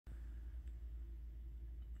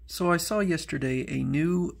So I saw yesterday a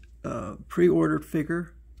new pre-ordered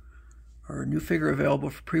figure, or a new figure available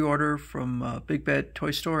for pre-order from Big Bad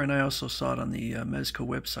Toy Store, and I also saw it on the Mezco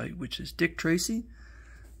website, which is Dick Tracy,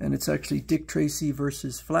 and it's actually Dick Tracy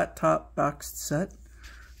versus Flattop boxed set,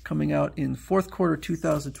 coming out in fourth quarter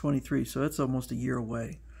 2023. So that's almost a year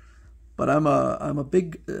away. But I'm a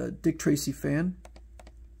big Dick Tracy fan.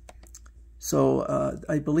 So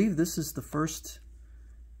I believe this is the first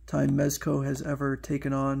time Mezco has ever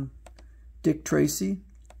taken on Dick Tracy.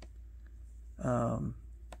 So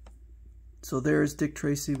there's Dick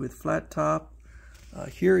Tracy with flat top.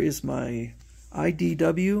 Here is my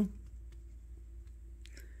IDW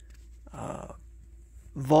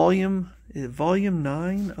volume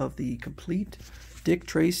 9 of the complete Dick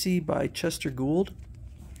Tracy by Chester Gould.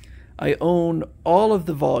 I own all of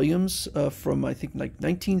the volumes from I think like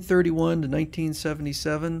 1931 to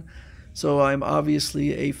 1977. So I'm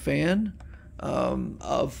obviously a fan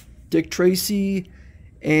of Dick Tracy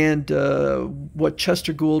and what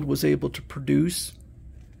Chester Gould was able to produce.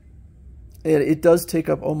 And it does take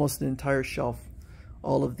up almost an entire shelf,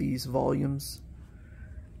 all of these volumes.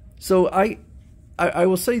 So I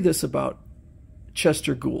will say this about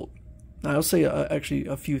Chester Gould. I'll say actually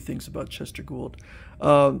a few things about Chester Gould.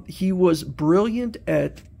 He was brilliant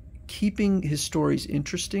at keeping his stories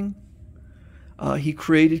interesting. He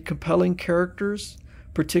created compelling characters,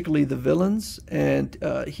 particularly the villains, and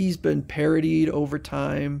he's been parodied over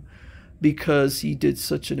time because he did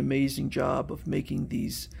such an amazing job of making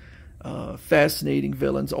these fascinating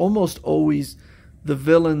villains. Almost always the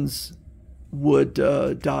villains would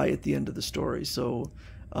die at the end of the story, so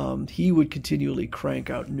he would continually crank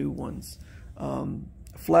out new ones.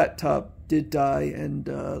 Flattop did die, and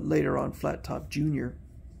later on Flattop Jr.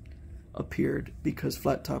 appeared because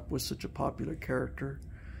Flattop was such a popular character.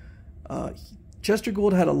 Chester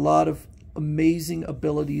Gould had a lot of amazing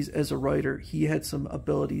abilities as a writer. He had some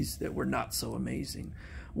abilities that were not so amazing.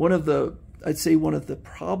 I'd say one of the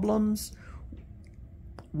problems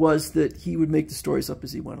was that he would make the stories up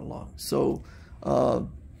as he went along. So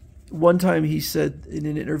one time he said in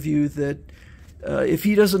an interview that if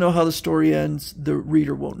he doesn't know how the story ends, the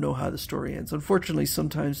reader won't know how the story ends. Unfortunately,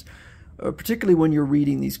 sometimes, particularly when you're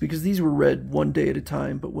reading these, because these were read one day at a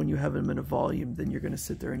time, but when you have them in a volume, then you're going to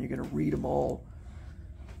sit there and you're going to read them all,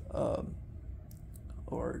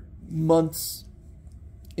 or months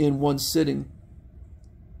in one sitting,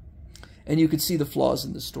 and you could see the flaws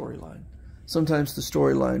in the storyline. Sometimes the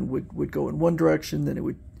storyline would go in one direction, then it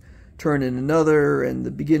would turn in another, and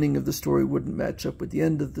the beginning of the story wouldn't match up with the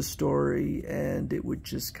end of the story, and it would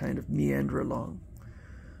just kind of meander along.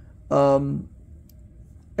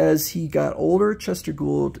 As he got older, Chester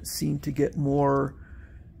Gould seemed to get more,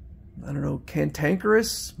 I don't know,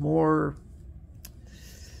 cantankerous, more...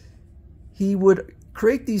 He would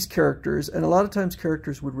create these characters, and a lot of times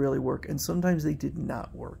characters would really work, and sometimes they did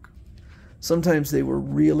not work. Sometimes they were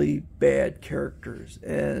really bad characters,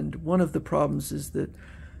 and one of the problems is that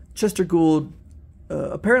Chester Gould,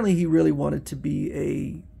 apparently he really wanted to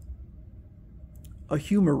be a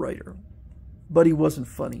humor writer, but he wasn't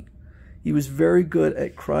funny. He was very good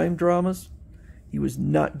at crime dramas. He was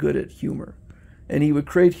not good at humor. And he would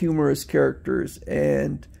create humorous characters,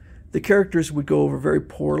 and the characters would go over very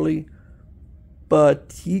poorly,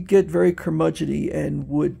 but he'd get very curmudgeony and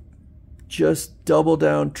would just double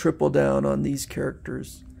down, triple down on these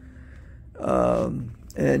characters.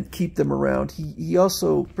 And keep them around. He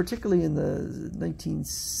also, particularly in the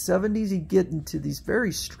 1970s, he'd get into these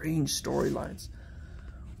very strange storylines.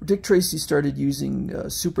 Dick Tracy started using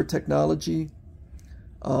super technology,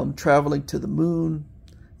 traveling to the moon,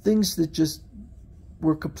 things that just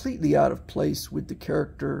were completely out of place with the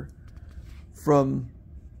character from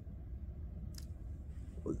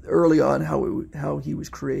early on, how he was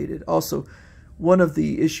created. Also, one of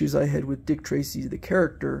the issues I had with Dick Tracy, the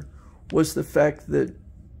character, was the fact that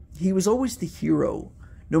he was always the hero,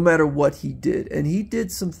 no matter what he did. And he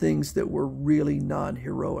did some things that were really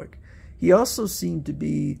non-heroic. He also seemed to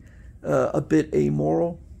be a bit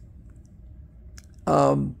amoral,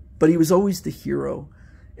 but he was always the hero.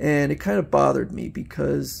 And it kind of bothered me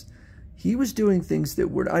because he was doing things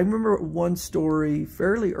that were... I remember one story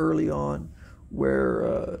fairly early on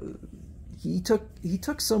where he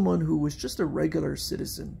took someone who was just a regular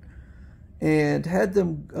citizen and had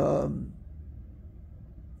them...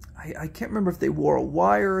 I can't remember if they wore a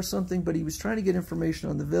wire or something, but he was trying to get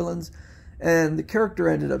information on the villains, and the character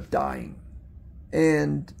ended up dying.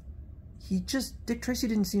 And Dick Tracy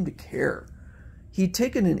didn't seem to care. He'd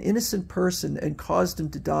taken an innocent person and caused him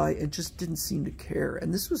to die and just didn't seem to care.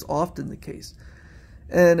 And this was often the case.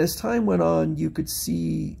 And as time went on, you could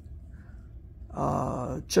see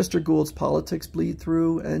Chester Gould's politics bleed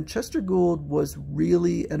through, and Chester Gould was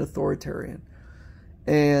really an authoritarian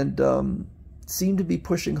and seemed to be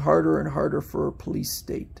pushing harder and harder for a police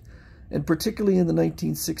state. And particularly in the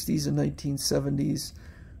 1960s and 1970s,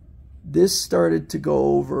 this started to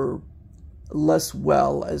go over less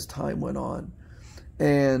well as time went on.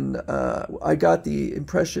 And I got the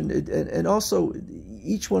impression, and also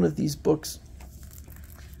each one of these books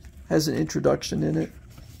has an introduction in it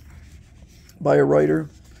by a writer.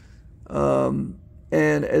 And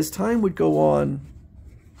as time would go on,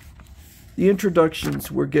 the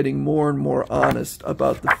introductions were getting more and more honest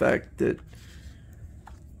about the fact that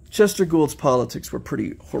Chester Gould's politics were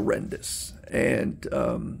pretty horrendous. And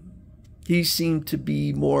he seemed to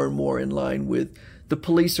be more and more in line with the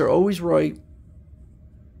police are always right,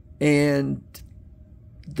 and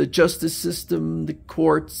the justice system, the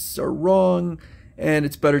courts are wrong, and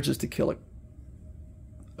it's better just to kill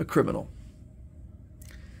a criminal.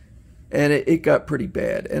 And it got pretty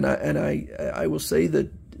bad. And I will say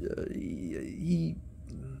that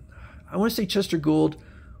I want to say Chester Gould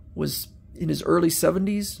was in his early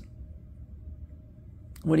 70s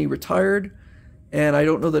when he retired, and I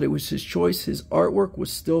don't know that it was his choice. His artwork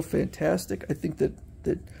was still fantastic. I think that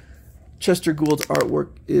Chester Gould's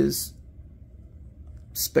artwork is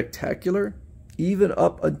spectacular, even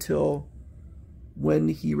up until when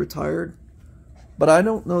he retired. But I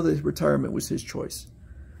don't know that retirement was his choice,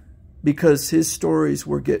 because his stories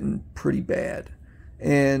were getting pretty bad,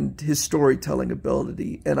 and his storytelling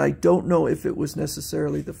ability. And I don't know if it was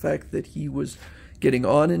necessarily the fact that he was getting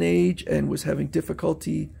on in age and was having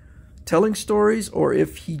difficulty telling stories, or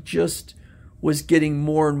if he just was getting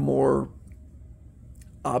more and more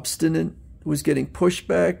obstinate, was getting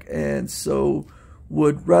pushback, and so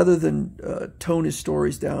would, rather than tone his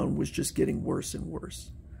stories down, was just getting worse and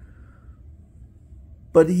worse.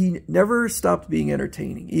 But he never stopped being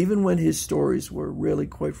entertaining, even when his stories were really,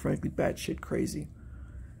 quite frankly, batshit crazy.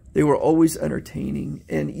 They were always entertaining,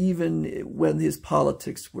 and even when his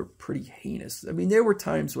politics were pretty heinous. I mean, there were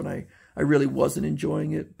times when I really wasn't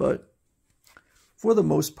enjoying it, but for the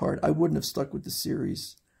most part, I wouldn't have stuck with the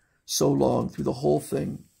series so long through the whole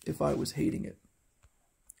thing if I was hating it.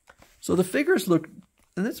 So the figures look,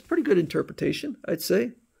 and that's a pretty good interpretation, I'd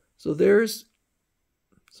say. So his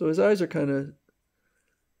eyes are kind of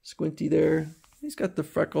squinty there. He's got the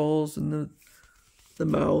freckles and the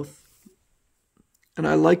mouth. And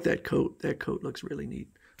I like that coat. That coat looks really neat.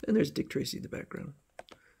 And there's Dick Tracy in the background,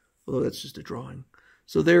 although that's just a drawing.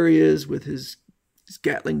 So there he is with his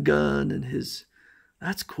Gatling gun and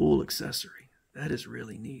that's cool accessory. That is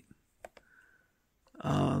really neat.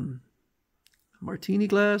 Martini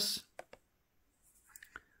glass.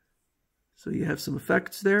 So you have some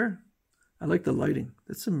effects there. I like the lighting.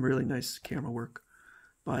 That's some really nice camera work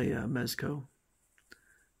by Mezco.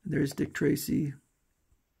 And there's Dick Tracy.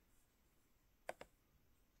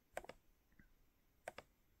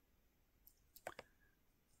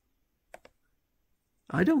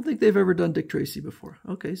 I don't think they've ever done Dick Tracy before.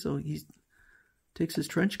 Okay, so he takes his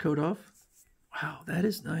trench coat off. Wow, that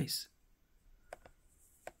is nice.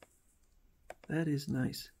 That is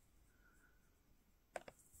nice.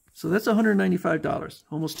 So that's $195,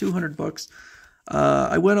 almost 200 bucks.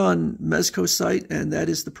 I went on Mezco's site, and that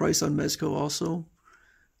is the price on Mezco also.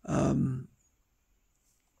 I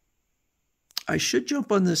should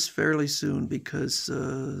jump on this fairly soon, because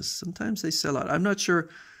sometimes they sell out. I'm not sure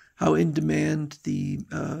how in demand the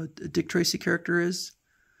Dick Tracy character is,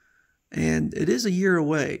 and it is a year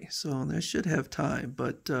away, so I should have time.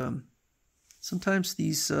 But sometimes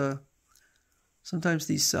these sell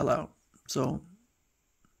out. So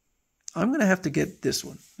I'm going to have to get this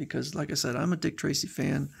one, because, like I said, I'm a Dick Tracy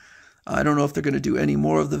fan. I don't know if they're going to do any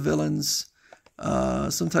more of the villains.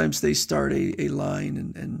 Sometimes they start a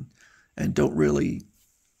line and don't really,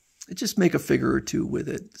 just make a figure or two with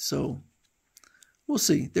it. So we'll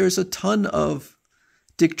see. There's a ton of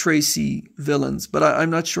Dick Tracy villains, but I'm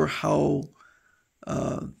not sure how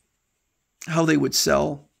they would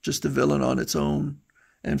sell just a villain on its own.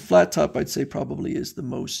 And Flattop, I'd say, probably is the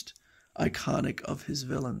most iconic of his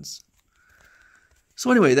villains. So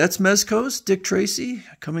anyway, that's Mezco's Dick Tracy,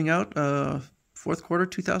 coming out fourth quarter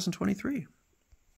 2023.